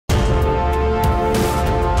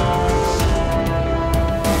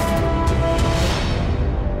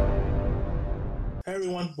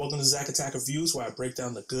Welcome to Zack Attack Reviews, where I break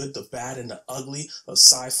down the good, the bad, and the ugly of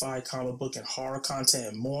sci-fi, comic book, and horror content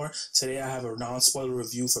and more. Today I have a non-spoiler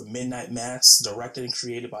review for Midnight Mass, directed and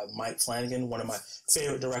created by Mike Flanagan, one of my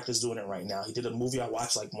favorite directors doing it right now. He did a movie I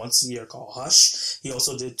watch like once a year called Hush. He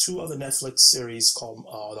also did two other Netflix series called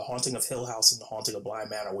The Haunting of HILLHOUSE and The Haunting of Bly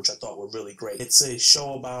Manor, which I thought were really great. It's a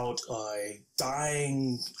show about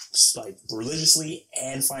dying like religiously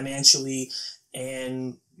and financially,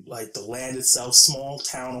 and like the land itself, small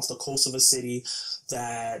town off the coast of a city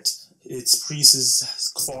that its priest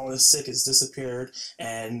is fallen sick, has disappeared,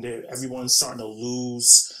 and everyone's starting to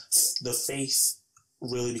lose the faith,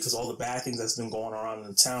 really, because all the bad things that's been going around in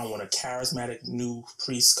the town. When a charismatic new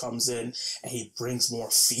priest comes in and he brings more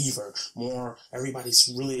fever,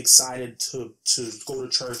 everybody's really excited to go to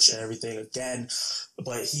church and everything again,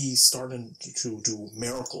 but he's starting to do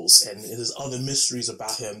miracles, and there's other mysteries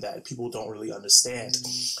about him that people don't really understand.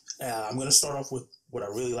 I'm going to start off with what I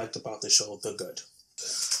really liked about the show, the good.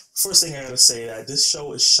 First thing I gotta say, that this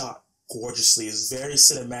show is shot gorgeously. It's very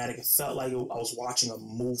cinematic. It felt like I was watching a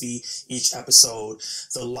movie each episode.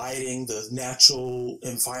 The lighting, the natural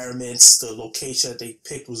environments, the location that they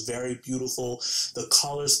picked was very beautiful. The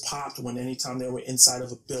colors popped anytime they were inside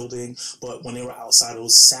of a building, but when they were outside it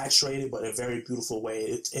was saturated, but in a very beautiful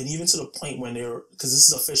way. And even to the point when they were, because this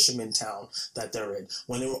is a fisherman town that they're in,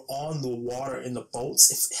 when they were on the water in the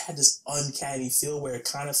boats, it had this uncanny feel where it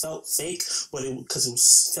kind of felt fake, but because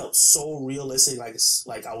it felt so realistic,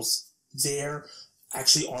 like I was there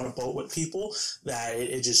actually on a boat with people, that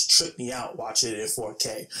it just tripped me out watching it in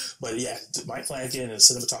 4K. But yeah, Mike Flanagan and the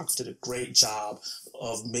cinematographer did a great job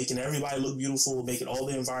of making everybody look beautiful, making all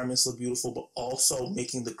the environments look beautiful, but also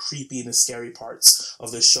making the creepy and the scary parts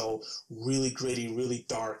of the show really gritty, really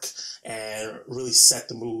dark, and really set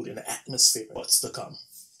the mood and the atmosphere of what's to come.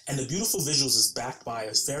 And the beautiful visuals is backed by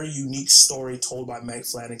a very unique story told by Mike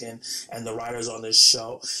Flanagan and the writers on this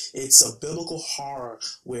show. It's a biblical horror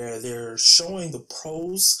where they're showing the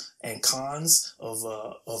pros and cons of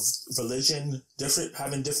religion,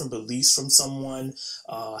 having different beliefs from someone,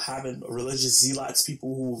 having religious zealots,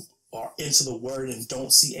 people who are into the word and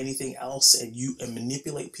don't see anything else, and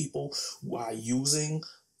manipulate people by using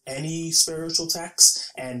any spiritual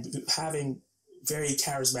text, and having very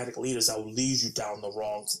charismatic leaders that will lead you down the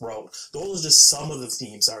wrong road. Those are just some of the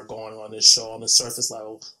themes that are going on in this show on the surface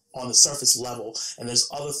level, and there's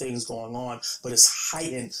other things going on, but it's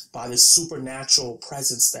heightened by this supernatural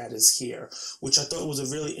presence that is here, which I thought was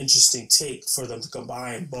a really interesting take for them to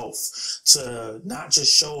combine both, to not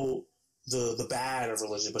just show the bad of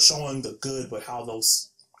religion, but showing the good, but how those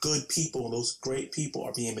good people and those great people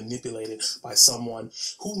are being manipulated by someone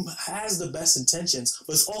who has the best intentions,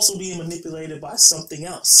 but it's also being manipulated by something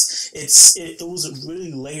else. It was a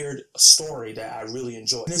really layered story that I really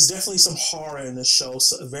enjoyed. And there's definitely some horror in the show,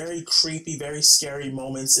 so very creepy, very scary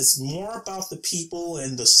moments. It's more about the people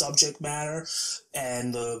and the subject matter,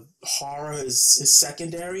 and the horror is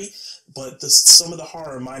secondary, but some of the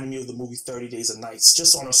horror reminded me of the movie 30 Days of Nights,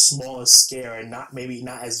 just on a smaller scale, and maybe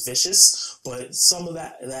not as vicious, but some of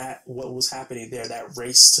that what was happening there, that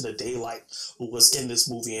race to the daylight, was in this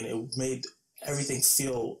movie, and it made everything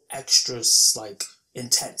feel extra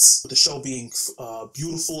intense. With the show being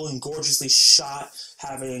beautiful and gorgeously shot,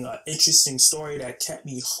 having an interesting story that kept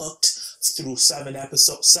me hooked through 7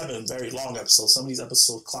 very long episodes, some of these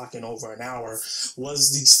episodes clocking over an hour,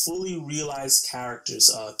 was these fully realized characters.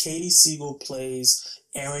 Katie Siegel plays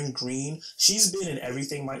Erin Green. She's been in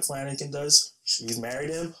everything Mike Flanagan does. She's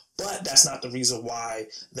married him, but that's not the reason why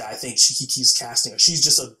that I think he keeps casting her. She's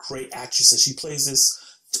just a great actress, and she plays this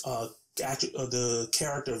the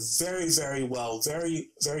character very, very well, very,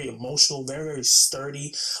 very emotional, very, very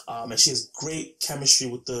sturdy, and she has great chemistry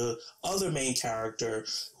with the other main character,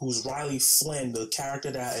 who's Riley Flynn, the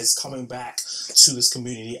character that is coming back to this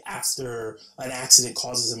community after an accident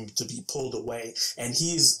causes him to be pulled away, and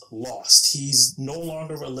he's lost. He's no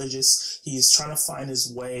longer religious. He's trying to find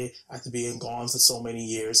his way after being gone for so many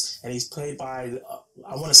years, and he's played by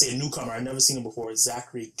I want to say a newcomer. I've never seen him before.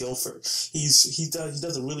 Zachary Gilford. He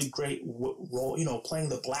does a really great role, playing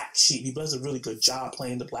the black sheep. He does a really good job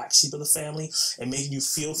playing the black sheep of the family and making you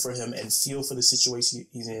feel for him and feel for the situation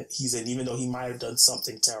he's in, even though he might have done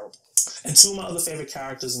something terrible. And two of my other favorite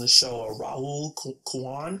characters in the show are Rahul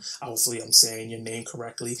Kholi. Hopefully I'm saying your name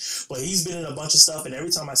correctly, but he's been in a bunch of stuff, and every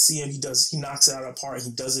time I see him, he knocks it out of the park. He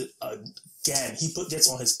does it again. He gets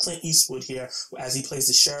on his Clint Eastwood here as he plays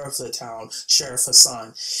the sheriff of the town, Sheriff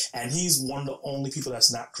Hassan, and he's one of the only people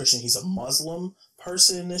that's not Christian. He's a Muslim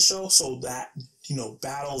person in this show, so that,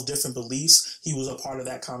 battle of different beliefs, he was a part of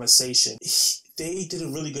that conversation. They did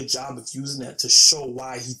a really good job of using that to show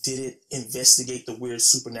why he didn't investigate the weird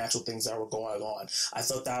supernatural things that were going on. I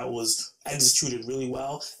thought that was executed really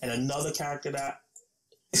well. And another character that,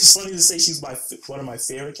 it's funny to say she's one of my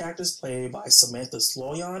favorite characters, played by Samantha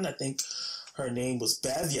Sloyan. I think her name was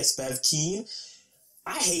Bev. Yes, Bev Keane.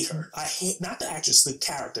 I hate her. I hate, not the actress, the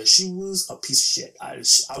character. She was a piece of shit.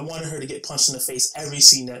 I wanted her to get punched in the face every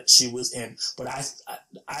scene that she was in. But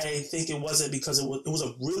I think it wasn't because it was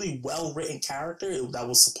a really well-written character that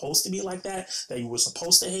was supposed to be like that you were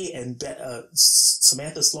supposed to hate. And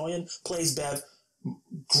Samantha Sloyan plays Bev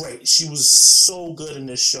great. She was so good in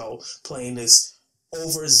this show, playing this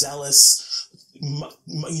overzealous,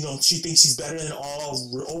 she thinks she's better than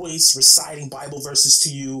all, always reciting Bible verses to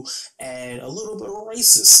you, and a little bit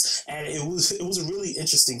racist. And it was a really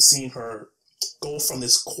interesting seeing her go from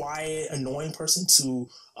this quiet, annoying person to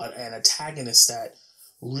an antagonist that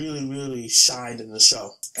really, really shined in the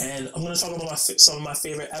show. And I'm going to talk about some of my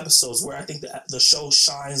favorite episodes. Where I think the show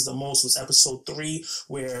shines the most was episode 3,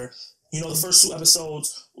 where the first 2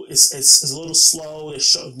 episodes is a little slow.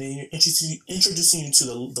 They're introducing you to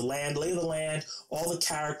the land, lay of the land, all the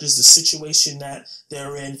characters, the situation that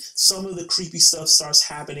they're in. Some of the creepy stuff starts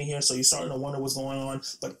happening here, so you're starting to wonder what's going on.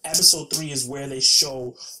 But episode 3 is where they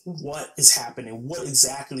show what is happening, what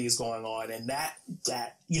exactly is going on, and that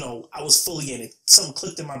I was fully in it. Something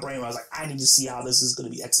clicked in my brain where I was like, I need to see how this is going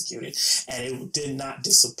to be executed, and it did not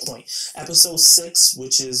disappoint. Episode 6,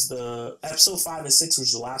 episode 5 and 6, which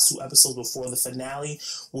was the last 2 episodes before the finale,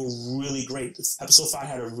 were really great. Episode 5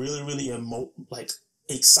 had a really, really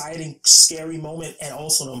exciting, scary moment, and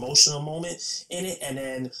also an emotional moment in it. And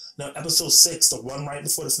then episode 6, the one right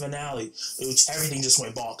before the finale, which everything just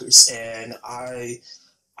went bonkers. And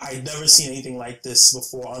I'd never seen anything like this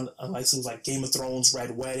before, unless it was like Game of Thrones,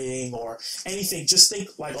 Red Wedding, or anything. Just think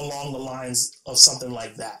like along the lines of something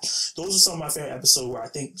like that. Those are some of my favorite episodes where I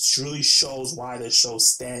think really shows why this show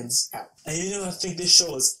stands out. And I think this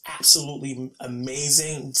show is absolutely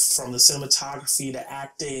amazing, from the cinematography, the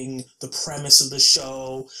acting, the premise of the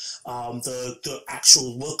show, the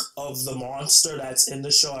actual look of the monster that's in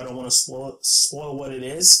the show. I don't want to spoil what it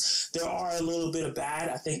is. There are a little bit of bad,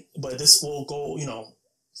 I think, but this will go,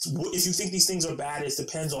 if you think these things are bad, it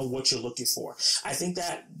depends on what you're looking for. I think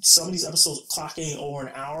that some of these episodes clocking over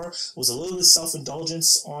an hour was a little bit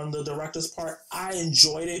self-indulgence on the director's part. I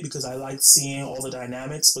enjoyed it because I liked seeing all the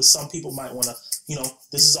dynamics, but some people might want to,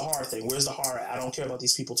 this is a horror thing. Where's the horror? I don't care about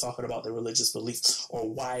these people talking about their religious beliefs, or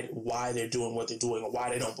why they're doing what they're doing, or why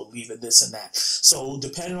they don't believe in this and that. So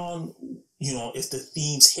depending on if the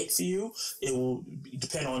themes hit for you, it will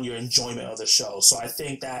depend on your enjoyment of the show. So I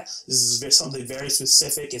think that this is something very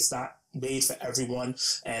specific. It's not made for everyone,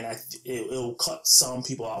 and it will cut some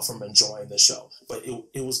people out from enjoying the show. But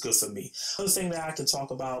it was good for me. Another thing that I can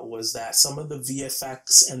talk about was that some of the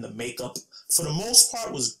VFX and the makeup, for the most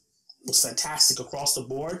part, was fantastic across the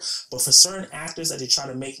board, but for certain actors that they try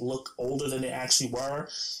to make look older than they actually were,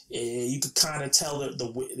 you could kind of tell that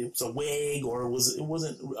it was a wig, or it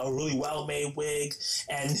wasn't a really well-made wig.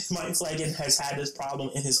 And Mike Flanagan has had this problem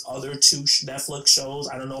in his other 2 Netflix shows.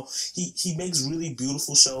 I don't know, he makes really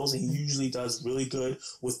beautiful shows, and he usually does really good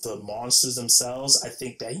with the monsters themselves. I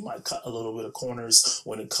think that he might cut a little bit of corners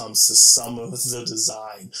when it comes to some of the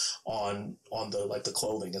design on the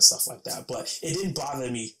clothing and stuff like that. But it didn't bother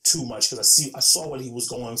me too much because I saw what he was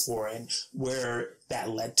going for and where that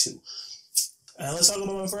led to. And let's talk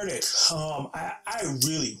about my verdict. I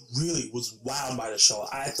really, really was wowed by the show.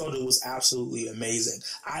 I thought it was absolutely amazing.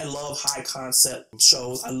 I love high concept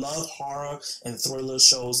shows. I love horror and thriller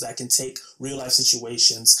shows that can take real life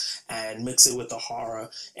situations and mix it with the horror,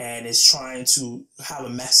 and it's trying to have a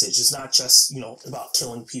message. It's not just, about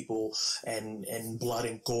killing people and blood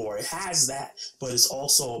and gore. It has that, but it's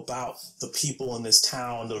also about the people in this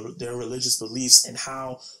town, their religious beliefs, and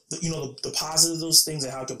how the positive of those things,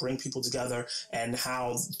 and how it can bring people together, and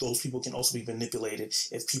how those people can also be manipulated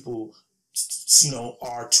if people,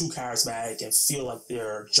 are too charismatic and feel like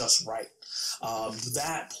they're just right.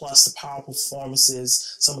 That plus the powerful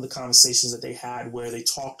performances, some of the conversations that they had where they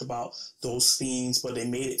talked about those themes, but they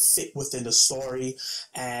made it fit within the story,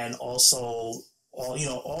 and also all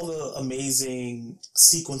the amazing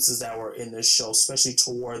sequences that were in this show, especially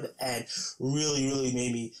toward the end, really, really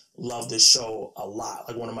made me love this show a lot.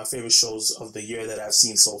 Like one of my favorite shows of the year that I've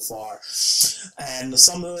seen so far. And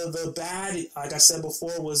some of the bad, like I said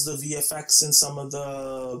before, was the VFX and some of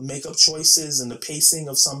the makeup choices and the pacing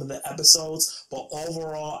of some of the episodes. But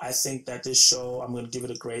overall, I think that this show, I'm going to give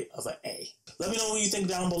it a grade of an A. Let me know what you think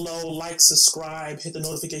down below. Like, subscribe, hit the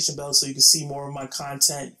notification bell so you can see more of my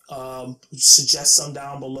content. Suggest some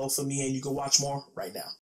down below for me and you can watch more right now.